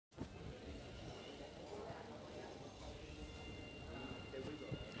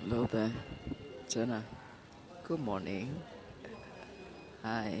Hello there, Jenna. Good morning.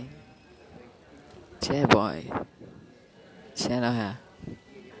 Hi. Che boy. Che nào hả?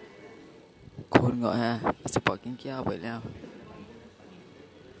 Khôn gọi ha. Sẽ bỏ kinh kia bởi nào.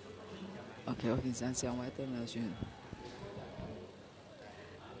 Okay, okay, sáng sáng mai tới nào chuyện.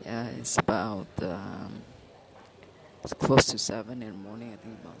 Yeah, it's about it's close to 7 in the morning. I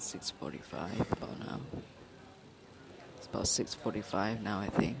think about 6:45 about now. It's about 6:45 now, I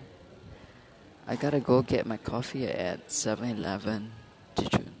think. I gotta go get my coffee at 7-Eleven.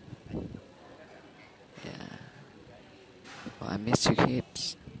 Yeah. Well, I miss you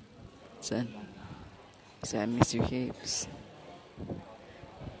heaps. Zen. So I miss you heaps.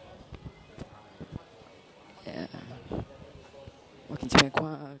 Yeah. 我見前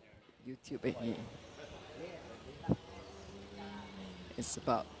看 YouTube 嘅嘢 it's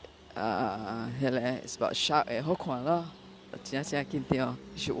about it's about shark 嘅，好看咯，真正見到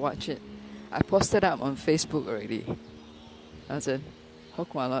you should watch it. I posted up on Facebook already. 嗰陣好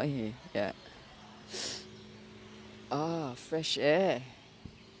看咯嘢 yeah. Fresh air.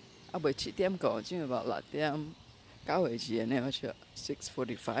 啊，未7點講，只係 about 6點9點呢，好似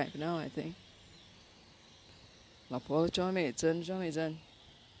 6:45 now I think. 老婆裝未真，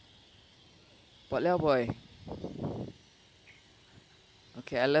博了未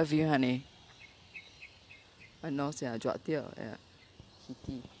Okay, I love you, honey. I know 成日抓掉誒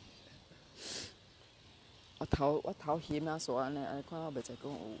Kitty。我頭險啊，所以呢，看我咪就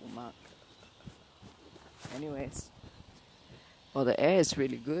講有嘛。Anyways, well, the air is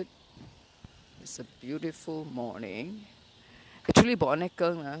really good. It's a beautiful morning. Actually,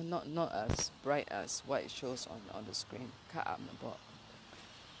 not as bright as what it shows on the screen. But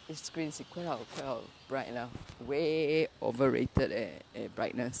the screen is quite bright now. Way overrated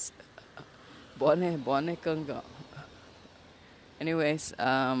brightness. Anyways,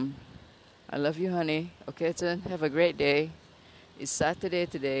 I love you, honey. Okay, then have a great day. It's Saturday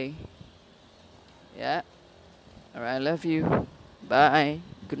today. Yeah. All right, I love you. Bye.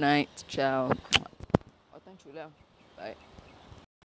 Good night. Ciao. Bye.